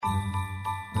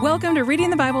Welcome to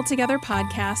Reading the Bible Together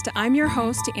podcast. I'm your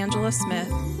host, Angela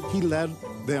Smith. He led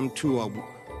them to a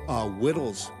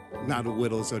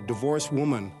divorced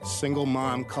woman, single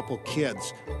mom, couple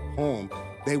kids, home.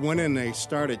 They went in and they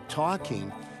started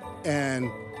talking,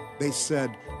 and they said,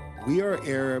 "We are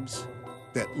Arabs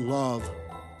that love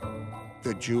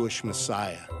the Jewish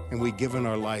Messiah, and we've given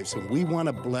our lives, and we want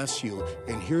to bless you,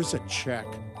 and here's a check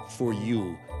for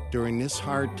you during this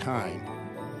hard time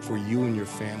for you and your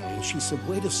family." And she said,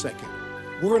 "Wait a second,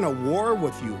 we're in a war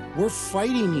with you. We're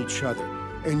fighting each other,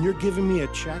 and you're giving me a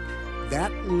check?"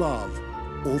 That love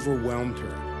overwhelmed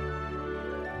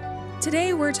her.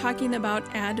 Today we're talking about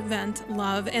Advent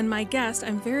love, and my guest,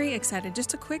 I'm very excited.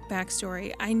 Just a quick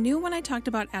backstory. I knew when I talked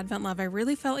about Advent love, I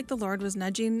really felt like the Lord was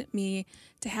nudging me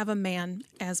to have a man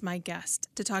as my guest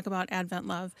to talk about Advent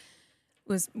love.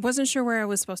 Wasn't sure where I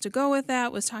was supposed to go with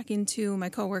that. Was talking to my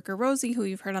coworker Rosie, who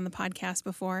you've heard on the podcast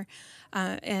before,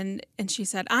 and she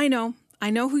said, I know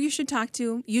who you should talk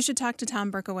to. You should talk to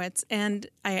Tom Berkowitz. And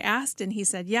I asked, and he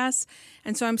said yes.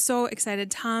 And so I'm so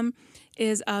excited. Tom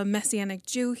is a Messianic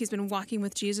Jew. He's been walking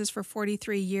with Jesus for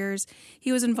 43 years.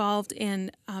 He was involved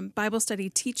in Bible study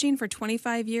teaching for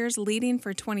 25 years, leading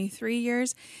for 23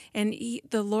 years. And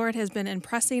the Lord has been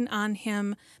impressing on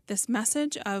him this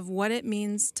message of what it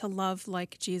means to love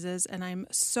like Jesus. And I'm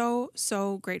so,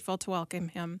 so grateful to welcome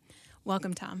him.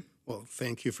 Welcome, Tom. Well,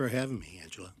 thank you for having me,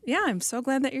 Angela. Yeah, I'm so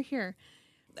glad that you're here.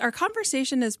 Our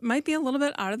conversation might be a little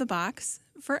bit out of the box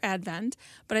for Advent,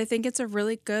 but I think it's a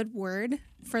really good word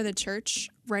for the church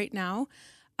right now.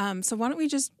 So why don't we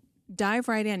just dive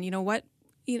right in?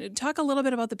 Talk a little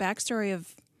bit about the backstory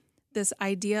of this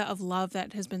idea of love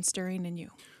that has been stirring in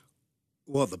you.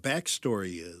 Well, the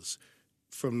backstory is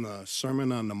from the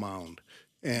Sermon on the Mount,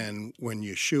 and when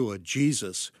Yeshua,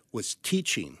 Jesus, was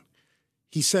teaching,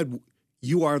 he said,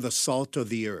 "You are the salt of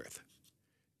the earth."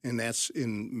 And that's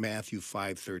in Matthew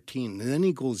 5:13. And then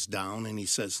he goes down and he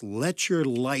says, "Let your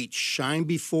light shine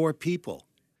before people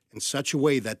in such a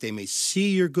way that they may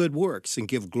see your good works and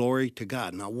give glory to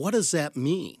God." Now, what does that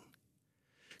mean?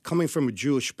 Coming from a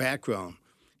Jewish background,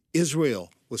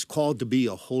 Israel was called to be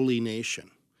a holy nation.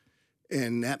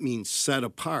 And that means set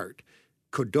apart.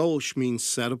 Kadosh means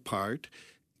set apart.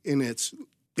 In its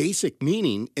basic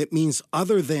meaning, it means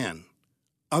other than.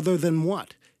 Other than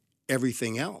what?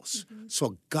 Everything else. Mm-hmm.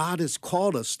 So God has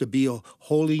called us to be a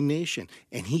holy nation,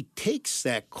 and he takes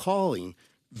that calling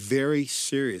very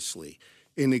seriously.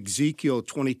 In Ezekiel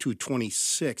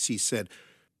 22:26, he said,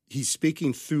 he's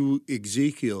speaking through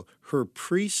Ezekiel, "Her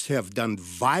priests have done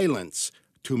violence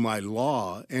to my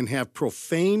law and have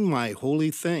profaned my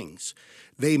holy things.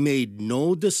 They made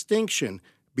no distinction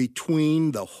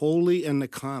between the holy and the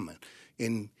common."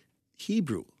 In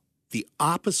Hebrew, the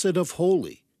opposite of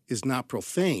holy is not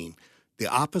profane. The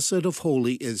opposite of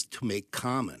holy is to make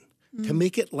common, to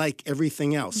make it like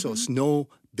everything else, so it's no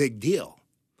big deal.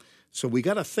 So we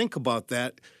got to think about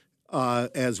that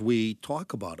as we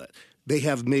talk about it. They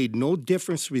have made no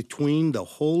difference between the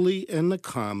holy and the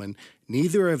common,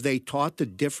 neither have they taught the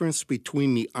difference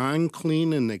between the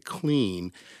unclean and the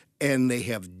clean, and they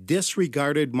have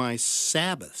disregarded my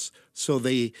Sabbaths,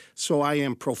 so I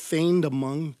am profaned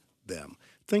among them.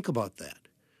 Think about that.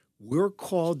 We're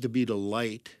called to be the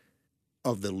light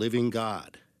of the living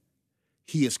God.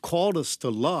 He has called us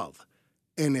to love.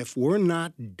 And if we're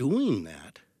not doing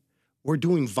that, we're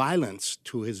doing violence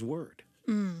to his word.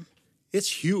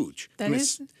 It's huge. That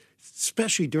is.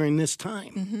 Especially during this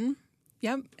time. Mm-hmm.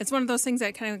 Yep. It's one of those things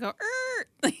that kind of go,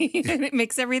 it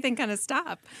makes everything kind of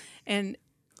stop. And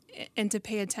to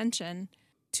pay attention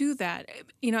to that.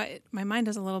 My mind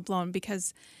is a little blown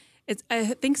because I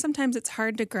think sometimes it's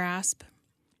hard to grasp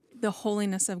the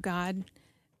holiness of God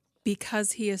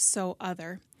because he is so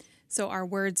other. So our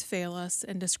words fail us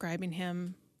in describing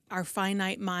him. Our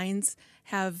finite minds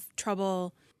have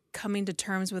trouble coming to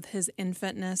terms with his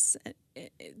infiniteness,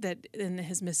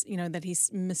 that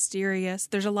he's mysterious.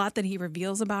 There's a lot that he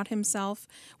reveals about himself,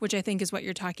 which I think is what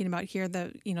you're talking about here,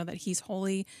 that he's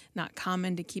holy, not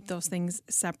common, to keep those things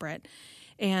separate.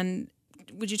 And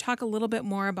would you talk a little bit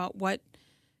more about what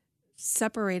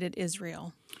separated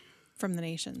Israel from the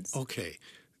nations? Okay.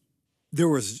 There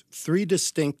was 3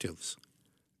 distinctives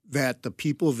that the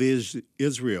people of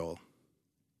Israel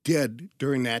did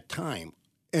during that time.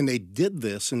 And they did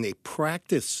this and they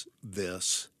practiced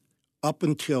this up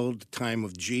until the time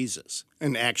of Jesus.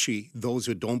 And actually, those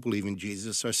who don't believe in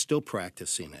Jesus are still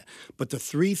practicing it. But the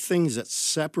 3 things that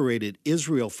separated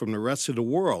Israel from the rest of the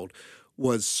world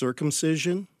was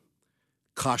circumcision,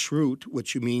 kashrut,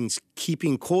 which means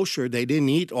keeping kosher. They didn't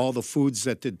eat all the foods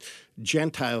that the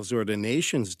Gentiles or the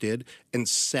nations did, and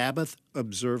Sabbath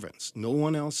observance. No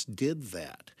one else did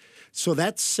that. So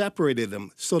that separated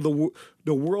them. So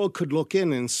the world could look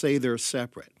in and say they're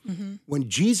separate. Mm-hmm. When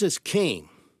Jesus came,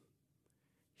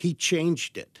 he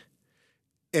changed it.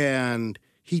 And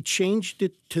he changed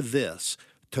it to this,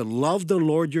 to love the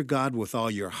Lord your God with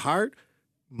all your heart,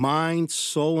 mind,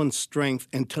 soul, and strength,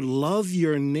 and to love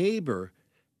your neighbor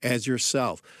as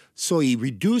yourself. So he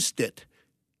reduced it,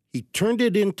 he turned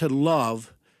it into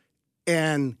love,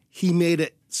 and he made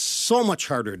it so much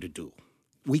harder to do.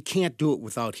 We can't do it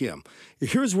without him.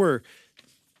 Here's where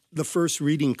the first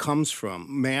reading comes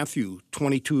from, Matthew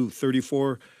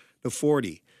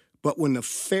 22:34-40. But when the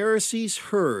Pharisees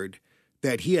heard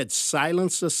that he had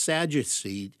silenced the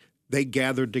Sadducees, they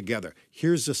gathered together.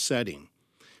 Here's the setting.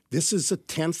 This is the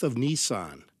 10th of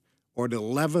Nisan, or the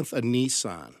 11th of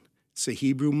Nisan. It's a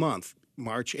Hebrew month,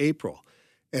 March, April.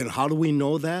 And how do we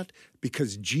know that?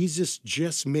 Because Jesus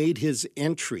just made his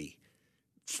entry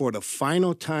for the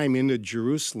final time into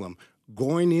Jerusalem,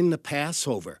 going into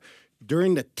Passover.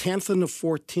 During the 10th and the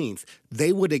 14th,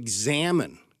 they would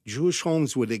examine, Jewish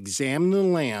homes would examine the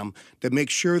lamb to make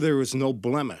sure there was no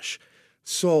blemish.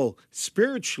 So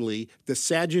spiritually, the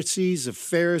Sadducees, the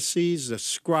Pharisees, the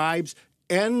scribes,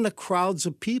 and the crowds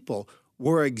of people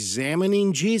were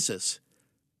examining Jesus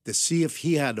to see if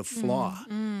he had a flaw.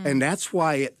 And that's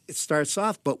why it starts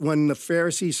off. But when the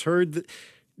Pharisees heard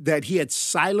that he had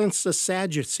silenced the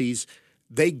Sadducees,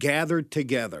 they gathered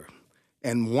together.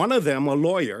 And one of them, a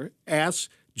lawyer, asked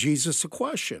Jesus a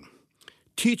question.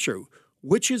 Teacher,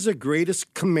 which is the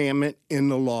greatest commandment in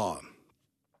the law?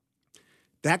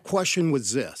 That question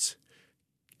was this.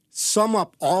 Sum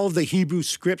up all the Hebrew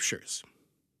scriptures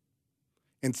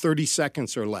in 30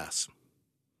 seconds or less.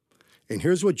 And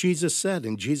here's what Jesus said.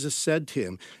 And Jesus said to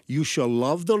him, you shall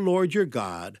love the Lord your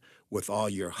God with all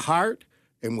your heart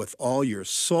and with all your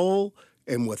soul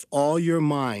and with all your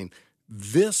mind.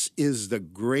 This is the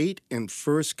great and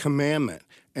first commandment.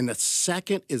 And the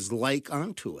second is like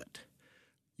unto it.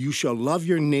 You shall love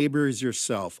your neighbor as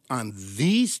yourself. On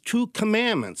these two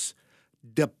commandments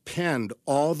depend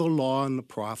all the law and the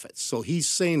prophets. So he's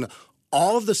saying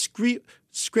all the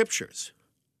scriptures,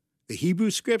 the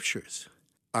Hebrew scriptures,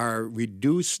 are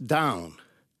reduced down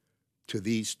to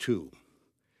these two.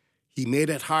 He made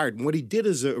it hard. And what he did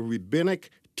is a rabbinic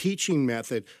teaching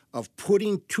method of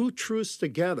putting two truths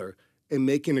together and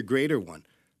making a greater one.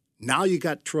 Now you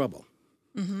got trouble.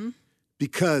 Mm-hmm.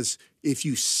 Because if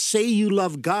you say you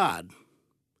love God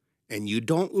and you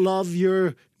don't love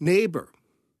your neighbor,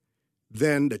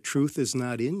 then the truth is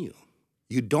not in you.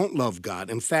 You don't love God.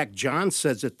 In fact, John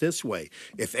says it this way.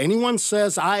 If anyone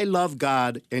says, I love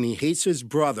God, and he hates his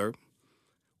brother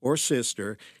or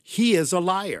sister, he is a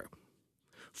liar.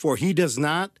 For he does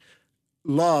not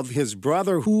love his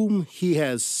brother whom he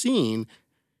has seen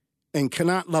and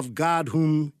cannot love God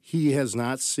whom he has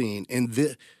not seen.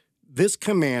 And this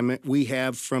commandment we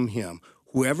have from him.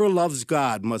 Whoever loves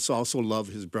God must also love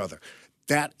his brother.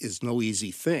 That is no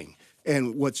easy thing.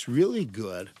 And what's really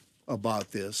good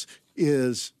about this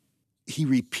is he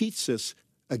repeats this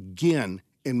again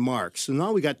in Mark. So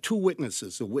now we got two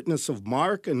witnesses, the witness of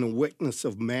Mark and the witness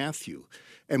of Matthew.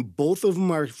 And both of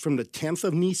them are from the 10th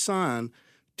of Nisan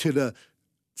to the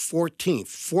 14th.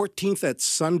 14th at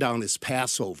sundown is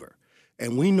Passover.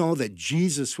 And we know that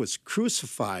Jesus was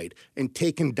crucified and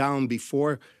taken down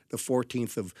before the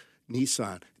 14th of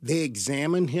Nisan. They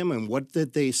examined him, and what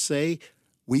did they say?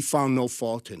 We found no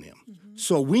fault in him. Mm-hmm.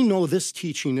 So we know this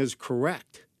teaching is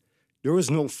correct. There was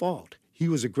no fault. He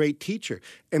was a great teacher.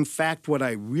 In fact, what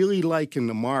I really like in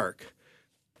the Mark,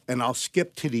 and I'll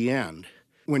skip to the end,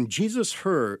 when Jesus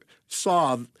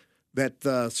saw that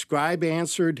the scribe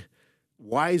answered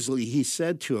wisely, he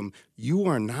said to him, you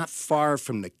are not far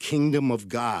from the kingdom of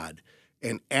God.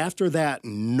 And after that,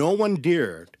 no one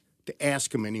dared to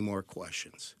ask him any more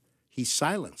questions. He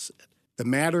silenced it. The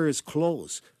matter is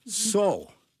closed. Mm-hmm.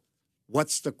 So,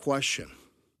 what's the question?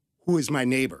 Who is my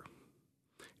neighbor?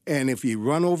 And if you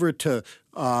run over to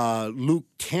Luke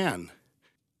 10,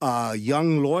 a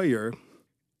young lawyer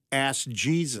asked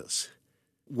Jesus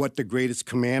what the greatest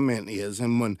commandment is.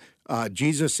 And when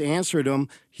Jesus answered him,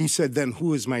 he said, then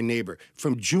who is my neighbor?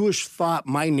 From Jewish thought,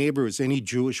 my neighbor is any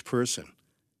Jewish person.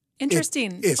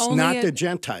 Interesting. It's not the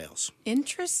Gentiles.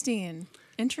 Interesting.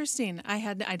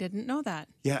 I didn't know that.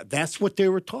 Yeah, that's what they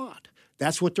were taught.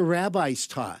 That's what the rabbis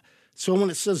taught. So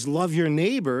when it says love your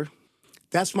neighbor,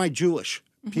 that's my Jewish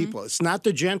people. It's not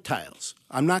the Gentiles.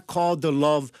 I'm not called to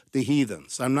love the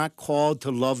heathens. I'm not called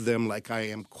to love them like I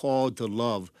am called to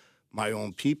love my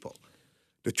own people.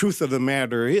 The truth of the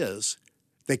matter is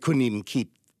they couldn't even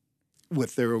keep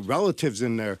with their relatives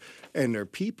and their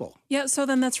people. Yeah, so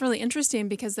then that's really interesting,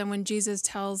 because then when Jesus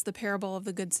tells the parable of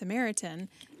the Good Samaritan,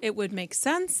 it would make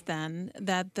sense then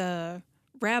that the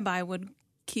rabbi would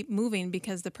keep moving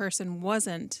because the person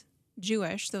wasn't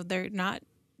Jewish, so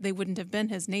they wouldn't have been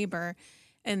his neighbor,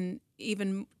 and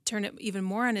even turn it even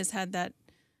more on his head that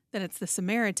it's the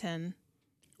Samaritan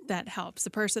that helps, the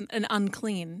person, an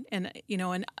unclean, and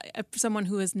someone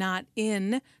who is not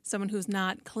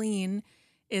clean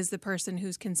is the person who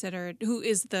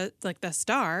is the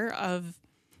star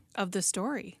of the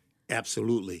story.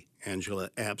 Absolutely, Angela,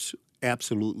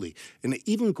 absolutely. And it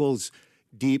even goes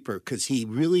deeper, because he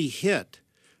really hit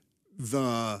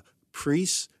the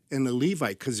priests and the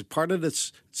Levite, because part of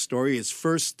this story is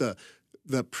first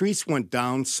the priest went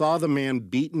down, saw the man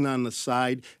beaten on the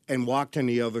side, and walked on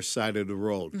the other side of the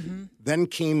road. Mm-hmm. Then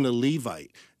came the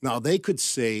Levite. Now, they could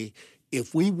say,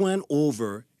 if we went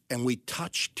over and we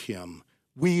touched him,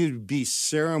 we would be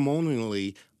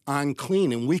ceremonially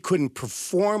unclean, and we couldn't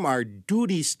perform our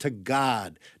duties to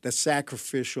God, the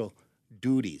sacrificial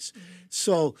duties. Mm-hmm.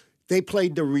 So they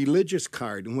played the religious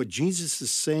card. And what Jesus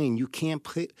is saying, you can't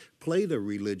play the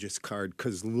religious card,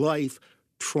 because life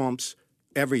trumps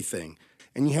everything.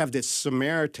 And you have this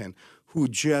Samaritan who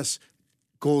just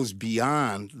goes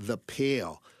beyond the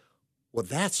pale. Well,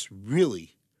 that's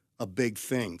really a big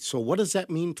thing. So what does that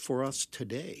mean for us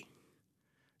today?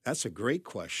 That's a great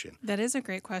question. That is a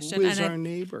great question. Who is our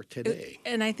neighbor today?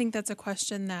 And I think that's a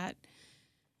question that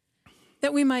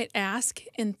we might ask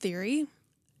in theory,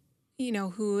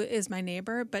 who is my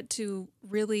neighbor, but to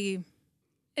really,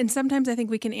 and sometimes I think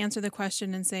we can answer the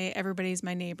question and say everybody's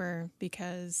my neighbor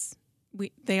because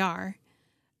they are.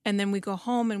 And then we go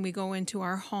home and we go into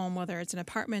our home, whether it's an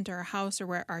apartment or a house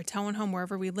or our townhome,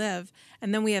 wherever we live.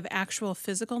 And then we have actual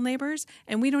physical neighbors,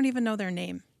 and we don't even know their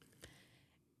name.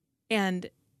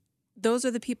 And those are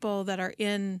the people that are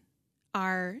in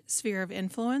our sphere of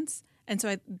influence. And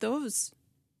so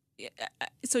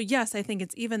yes, I think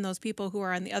it's even those people who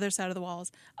are on the other side of the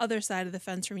walls, other side of the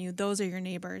fence from you. Those are your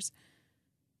neighbors.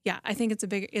 Yeah, I think it's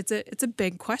a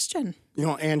big question.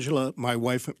 Angela, my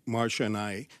wife Marcia, and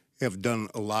I have done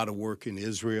a lot of work in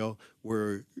Israel,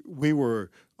 where we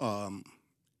were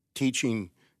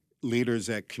teaching leaders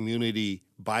at Community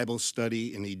Bible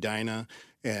Study in Edina,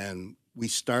 and we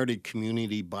started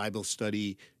Community Bible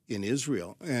Study in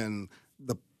Israel, and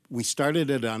we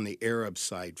started it on the Arab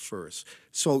side first.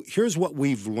 So here's what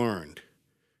we've learned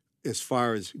as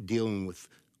far as dealing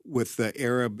with the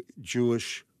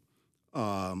Arab-Jewish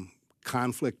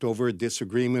conflict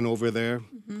disagreement over there.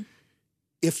 Mm-hmm.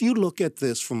 If you look at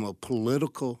this from a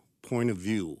political point of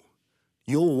view,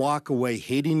 you'll walk away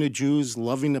hating the Jews,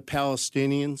 loving the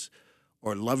Palestinians,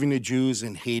 or loving the Jews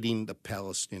and hating the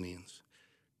Palestinians.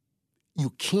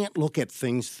 You can't look at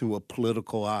things through a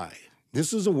political eye.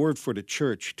 This is a word for the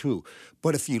church, too.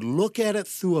 But if you look at it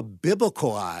through a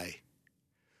biblical eye,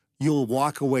 you'll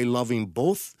walk away loving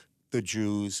both the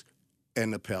Jews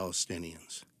and the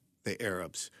Palestinians, the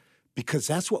Arabs. Because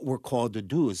that's what we're called to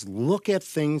do, is look at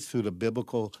things through the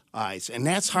biblical eyes. And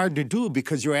that's hard to do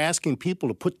because you're asking people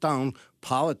to put down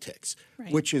politics,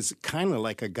 right, which is kind of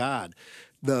like a god.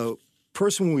 The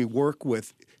person we work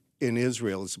with in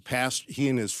Israel is a pastor. He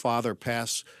and his father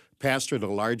pastor the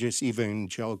largest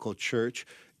evangelical church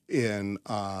in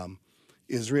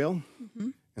Israel,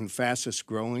 mm-hmm, and fastest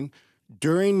growing.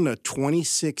 During the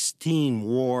 2016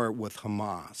 war with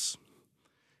Hamas,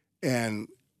 and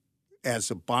as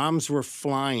the bombs were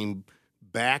flying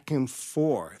back and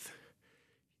forth,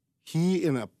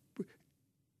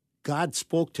 God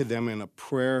spoke to them in a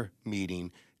prayer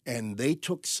meeting, and they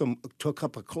took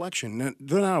up a collection.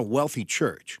 They're not a wealthy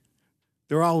church.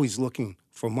 They're always looking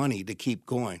for money to keep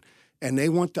going. And they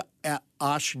went to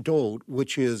Ashdod,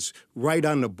 which is right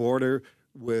on the border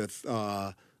with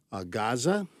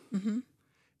Gaza. Mm-hmm.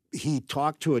 He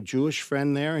talked to a Jewish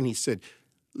friend there, and he said,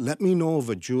 let me know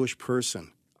of a Jewish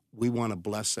person. We want to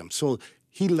bless them. So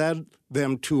he led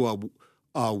them to a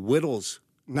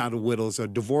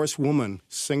divorced woman,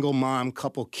 single mom,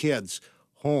 couple kids,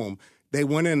 home. They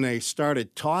went in, they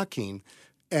started talking,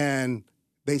 and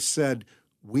they said,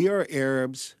 we are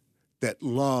Arabs that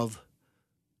love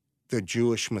the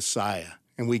Jewish Messiah,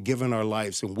 and we've given our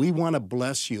lives, and we want to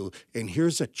bless you, and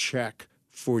here's a check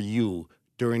for you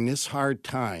during this hard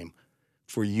time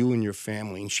for you and your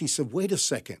family. And she said, wait a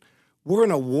second. We're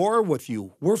in a war with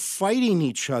you. We're fighting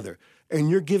each other, and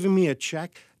you're giving me a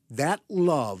check? That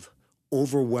love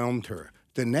overwhelmed her.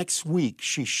 The next week,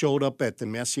 she showed up at the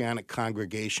Messianic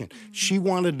congregation. Mm-hmm. She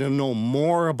wanted to know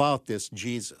more about this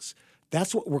Jesus.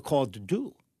 That's what we're called to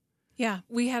do. Yeah,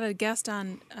 we had a guest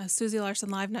on Susie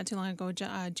Larson Live not too long ago,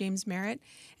 James Merritt,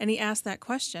 and he asked that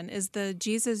question, is the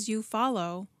Jesus you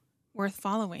follow worth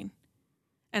following?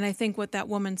 And I think what that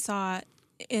woman saw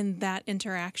in that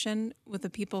interaction with the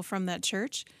people from that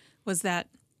church was that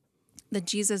the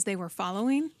Jesus they were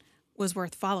following was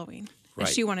worth following. Right.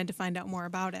 And she wanted to find out more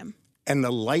about him. And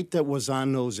the light that was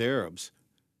on those Arabs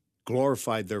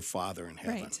glorified their Father in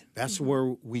heaven. Right. That's where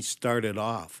we started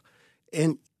off.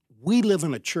 And we live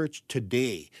in a church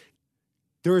today.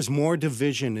 There is more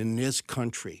division in this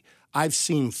country. I've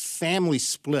seen families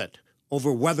split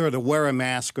over whether to wear a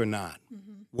mask or not,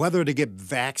 whether to get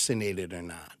vaccinated or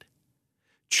not.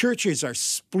 Churches are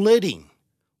splitting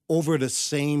over the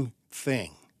same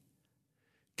thing.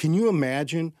 Can you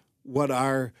imagine what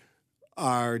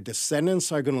our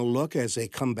descendants are going to look as they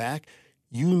come back?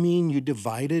 You mean you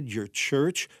divided your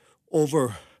church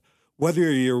over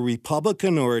whether you're a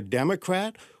Republican or a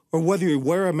Democrat or whether you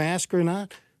wear a mask or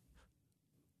not?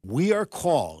 We are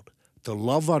called to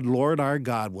love our Lord our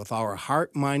God with our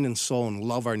heart, mind, and soul, and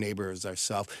love our neighbor as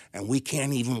ourselves. And we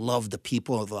can't even love the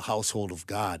people of the household of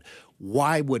God.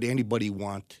 Why would anybody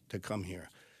want to come here?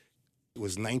 It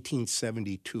was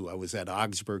 1972. I was at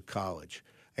Augsburg College.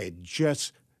 I had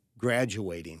just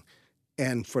graduating.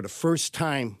 And for the first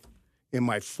time in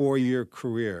my 4-year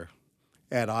career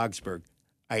at Augsburg,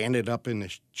 I ended up in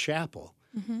the chapel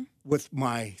with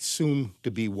my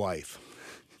soon-to-be wife.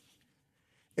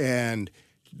 And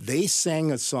they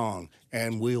sang a song,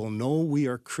 and we'll know we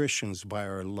are Christians by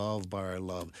our love, by our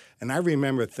love. And I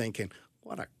remember thinking,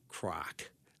 what a crock.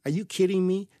 Are you kidding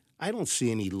me? I don't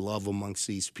see any love amongst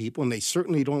these people, and they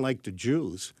certainly don't like the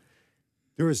Jews.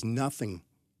 There is nothing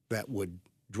that would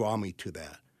draw me to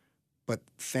that. But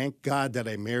thank God that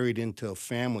I married into a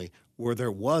family where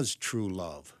there was true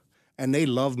love. And they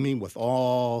loved me with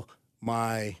all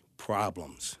my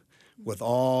problems, with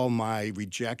all my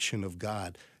rejection of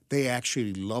God. They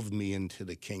actually loved me into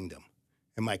the kingdom.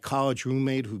 And my college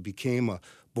roommate, who became a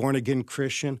born-again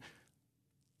Christian,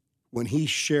 when he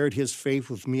shared his faith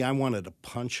with me, I wanted to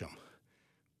punch him.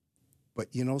 But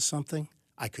you know something?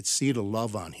 I could see the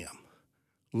love on him.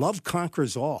 Love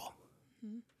conquers all.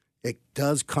 It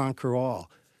does conquer all.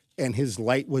 And his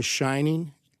light was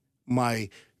shining. My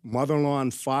mother-in-law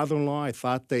and father-in-law, I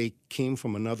thought they came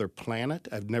from another planet.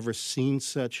 I've never seen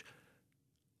such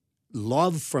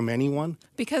love from anyone.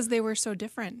 Because they were so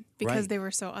different. Because Right. they were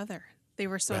so other. They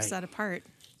were so Right. set apart.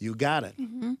 You got it.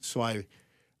 So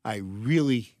I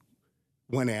really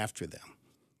went after them.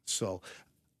 So,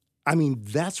 I mean,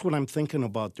 that's what I'm thinking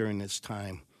about during this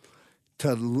time.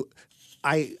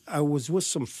 I was with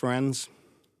some friends,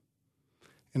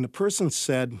 and the person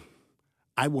said,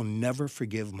 I will never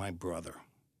forgive my brother.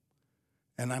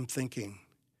 And I'm thinking,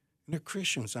 and they're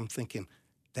Christians, I'm thinking,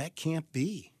 that can't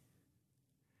be.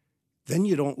 Then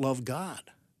you don't love God.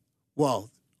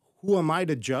 Well, who am I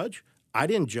to judge? I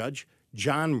didn't judge.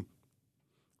 John,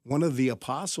 one of the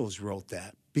apostles, wrote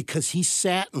that because he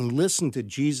sat and listened to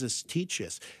Jesus teach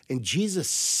us. And Jesus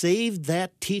saved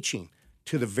that teaching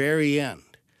to the very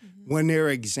end when they're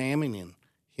examining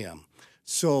him.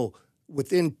 So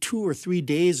within 2 or 3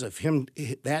 days of him,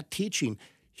 that teaching,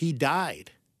 he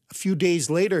died. A few days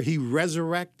later, he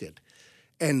resurrected.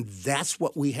 And that's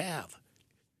what we have.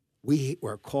 We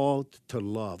are called to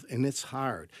love, and it's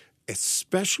hard,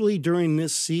 especially during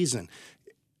this season.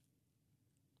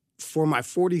 For my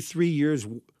 43 years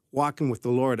walking with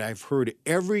the Lord, I've heard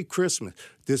every Christmas,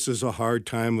 this is a hard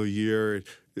time of year,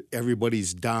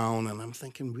 everybody's down, and I'm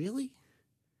thinking, really?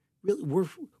 Really?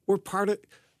 We're part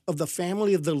of the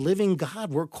family of the living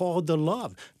God. We're called to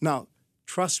love. Now,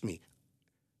 trust me,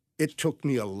 it took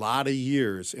me a lot of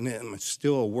years, and I'm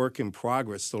still a work in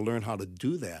progress to learn how to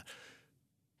do that.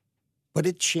 But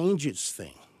it changes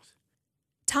things.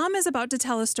 Tom is about to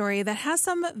tell a story that has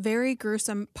some very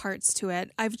gruesome parts to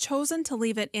it. I've chosen to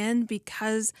leave it in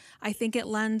because I think it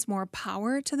lends more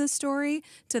power to the story,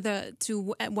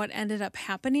 to what ended up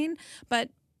happening.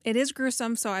 But it is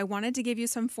gruesome, so I wanted to give you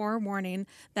some forewarning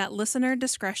that listener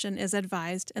discretion is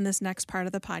advised in this next part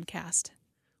of the podcast.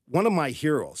 One of my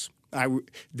heroes,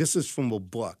 this is from a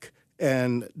book,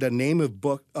 and the name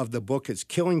of the book is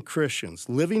Killing Christians,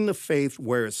 Living the Faith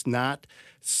Where It's Not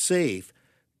Safe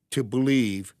to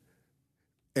Believe,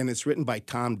 and it's written by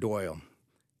Tom Doyle.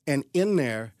 And in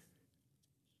there,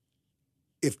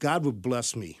 if God would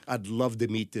bless me, I'd love to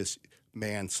meet this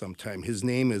man sometime. His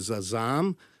name is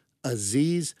Azam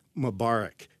Aziz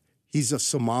Mubarak. He's a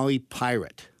Somali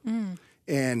pirate,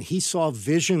 and he saw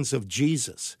visions of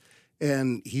Jesus.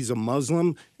 And he's a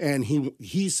Muslim, and he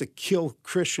used to kill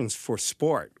Christians for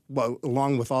sport, well,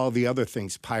 along with all the other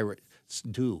things pirates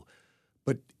do.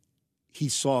 But he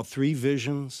saw 3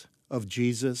 visions of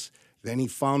Jesus. Then he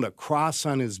found a cross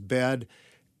on his bed,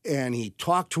 and he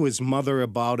talked to his mother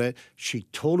about it. She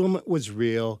told him it was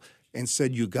real and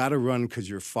said, "You got to run because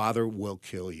your father will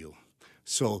kill you."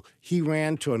 So he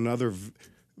ran to another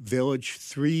village.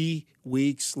 3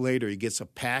 weeks later, he gets a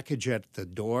package at the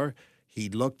door. He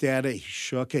looked at it. He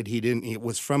shook it. It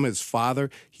was from his father.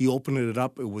 He opened it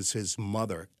up. It was his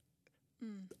mother,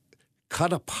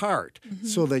 cut apart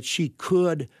so that she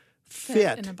could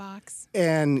fit in a box.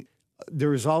 And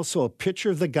there was also a picture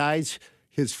of the guys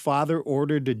his father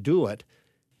ordered to do it.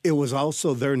 It was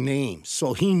also their names,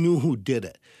 so he knew who did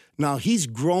it. Now, he's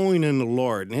growing in the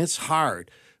Lord, and it's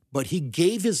hard, but he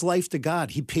gave his life to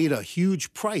God. He paid a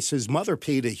huge price. His mother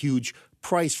paid a huge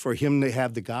price for him to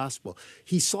have the gospel.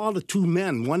 He saw the 2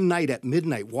 men one night at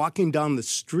midnight walking down the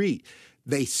street.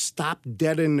 They stopped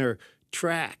dead in their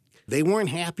track. They weren't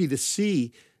happy to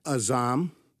see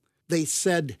Azam. They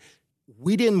said,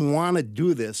 "We didn't want to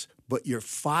do this, but your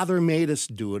father made us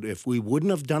do it. If we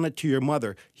wouldn't have done it to your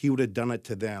mother, he would have done it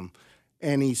to them."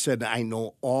 And he said, "I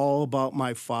know all about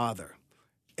my father."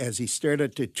 As he stared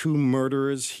at the 2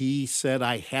 murderers, he said,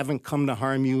 "I haven't come to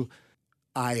harm you.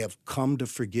 I have come to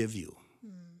forgive you."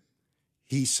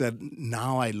 He said,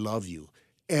 "Now I love you."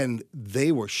 And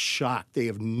they were shocked. They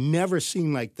have never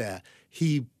seen like that.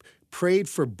 He prayed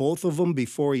for both of them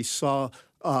before he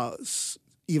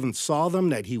even saw them,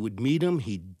 that he would meet them.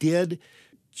 He did.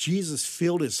 Jesus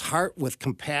filled his heart with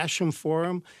compassion for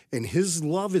him, and his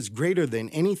love is greater than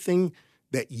anything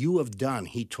that you have done,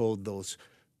 he told those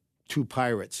 2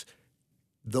 pirates.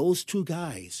 Those 2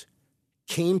 guys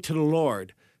came to the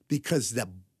Lord because the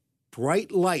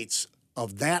bright lights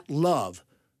of that love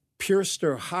pierced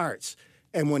their hearts.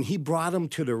 And when he brought them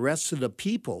to the rest of the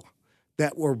people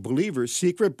that were believers,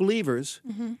 secret believers,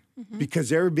 because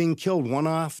they were being killed one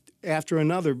after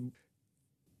another,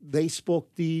 they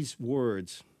spoke these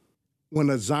words. When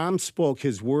Azam spoke,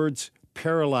 his words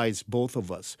paralyzed both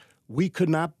of us. We could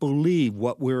not believe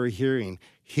what we were hearing.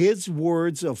 His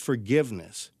words of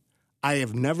forgiveness. I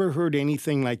have never heard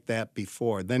anything like that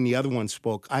before. Then the other one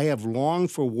spoke. I have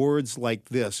longed for words like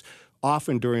this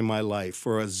often during my life,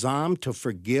 for Azam to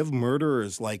forgive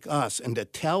murderers like us and to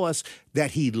tell us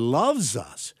that he loves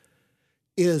us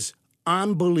is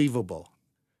unbelievable.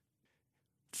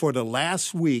 For the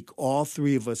last week, all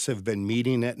 3 of us have been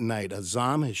meeting at night.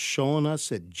 Azam has shown us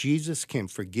that Jesus can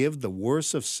forgive the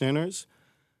worst of sinners.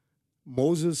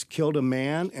 Moses killed a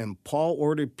man, and Paul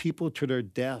ordered people to their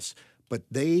deaths, but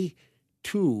they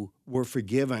too were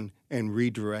forgiven and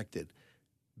redirected.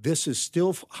 This is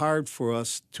still hard for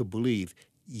us to believe,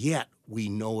 yet we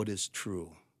know it is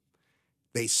true.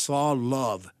 They saw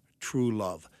love, true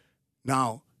love.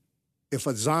 Now, if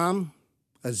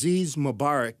Aziz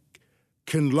Mubarak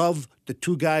can love the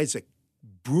 2 guys that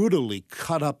brutally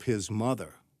cut up his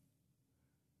mother,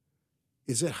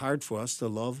 is it hard for us to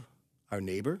love our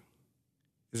neighbor?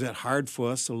 Is it hard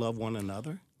for us to love one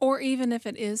another? Or even if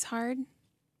it is hard,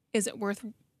 is it worth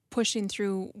pushing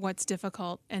through what's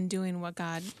difficult and doing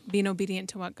being obedient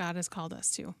to what God has called us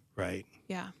to? Right.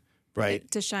 Yeah. Right.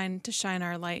 To shine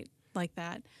our light like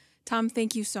that. Tom,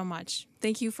 thank you so much.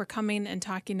 Thank you for coming and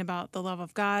talking about the love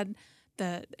of God,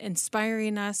 the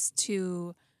inspiring us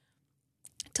to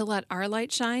let our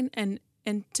light shine and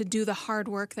to do the hard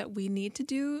work that we need to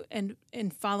do and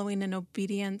following in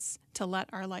obedience to let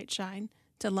our light shine,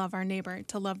 to love our neighbor,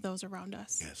 to love those around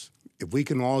us. Yes. If we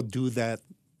can all do that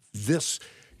this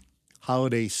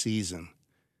holiday season,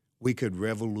 we could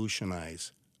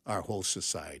revolutionize our whole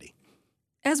society.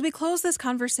 As we close this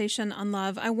conversation on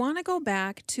love, I want to go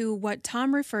back to what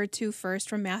Tom referred to first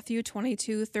from Matthew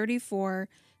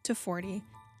 22:34-40.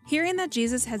 Hearing that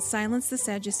Jesus had silenced the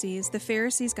Sadducees, the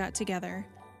Pharisees got together.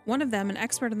 One of them, an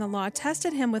expert in the law,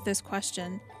 tested him with this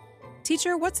question,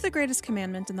 "Teacher, what's the greatest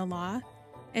commandment in the law?"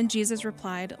 And Jesus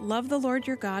replied, "Love the Lord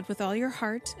your God with all your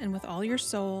heart and with all your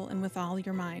soul and with all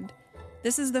your mind.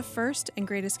 This is the first and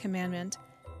greatest commandment,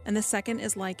 and the second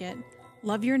is like it.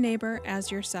 Love your neighbor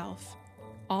as yourself.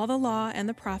 All the law and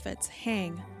the prophets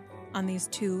hang on these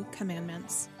 2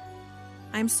 commandments."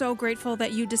 I'm so grateful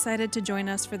that you decided to join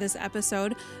us for this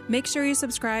episode. Make sure you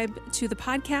subscribe to the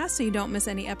podcast so you don't miss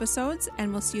any episodes,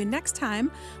 and we'll see you next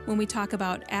time when we talk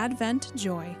about Advent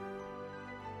joy.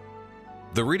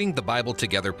 The Reading the Bible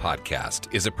Together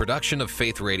podcast is a production of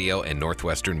Faith Radio and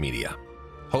Northwestern Media.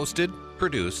 Hosted,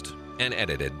 produced, and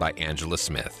edited by Angela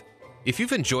Smith. If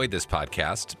you've enjoyed this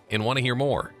podcast and want to hear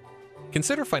more,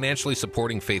 consider financially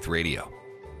supporting Faith Radio.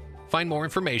 Find more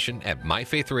information at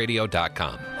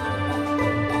myfaithradio.com.